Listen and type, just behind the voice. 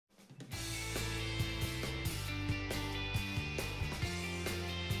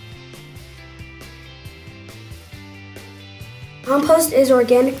Compost is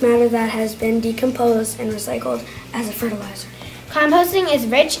organic matter that has been decomposed and recycled as a fertilizer. Composting is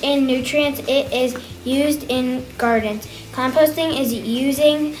rich in nutrients. It is used in gardens. Composting is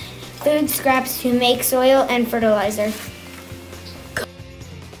using food scraps to make soil and fertilizer.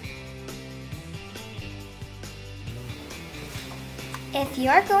 If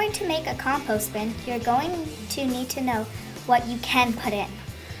you're going to make a compost bin, you're going to need to know what you can put in.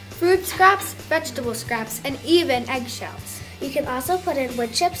 Fruit scraps, vegetable scraps, and even eggshells. You can also put in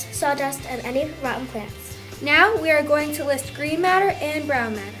wood chips, sawdust, and any rotten plants. Now we are going to list green matter and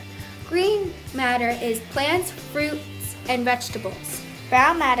brown matter. Green matter is plants, fruits, and vegetables.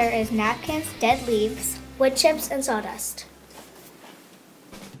 Brown matter is napkins, dead leaves, wood chips, and sawdust.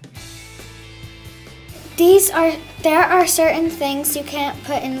 There are certain things you can't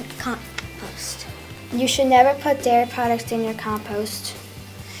put in compost. You should never put dairy products in your compost.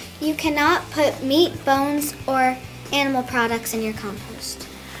 You cannot put meat, bones, or animal products in your compost.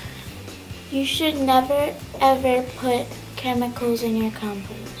 You should never ever put chemicals in your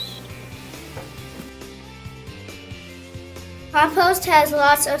compost. Compost has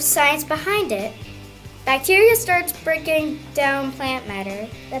lots of science behind it. Bacteria starts breaking down plant matter.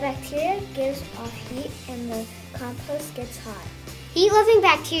 The bacteria gives off heat and the compost gets hot. Heat-loving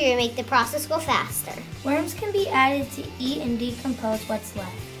bacteria make the process go faster. Worms can be added to eat and decompose what's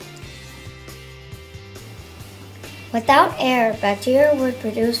left. Without air, bacteria would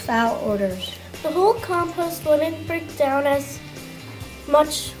produce foul odors. The whole compost wouldn't break down as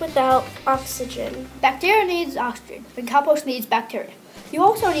much without oxygen. Bacteria needs oxygen, and compost needs bacteria. You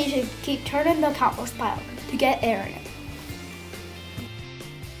also need to keep turning the compost pile to get air in it.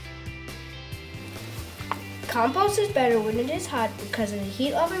 Compost is better when it is hot because of the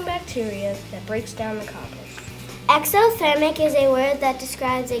heat-loving bacteria that breaks down the compost. Exothermic is a word that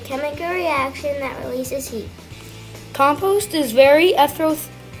describes a chemical reaction that releases heat. Compost is very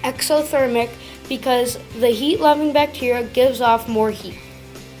exothermic because the heat-loving bacteria gives off more heat.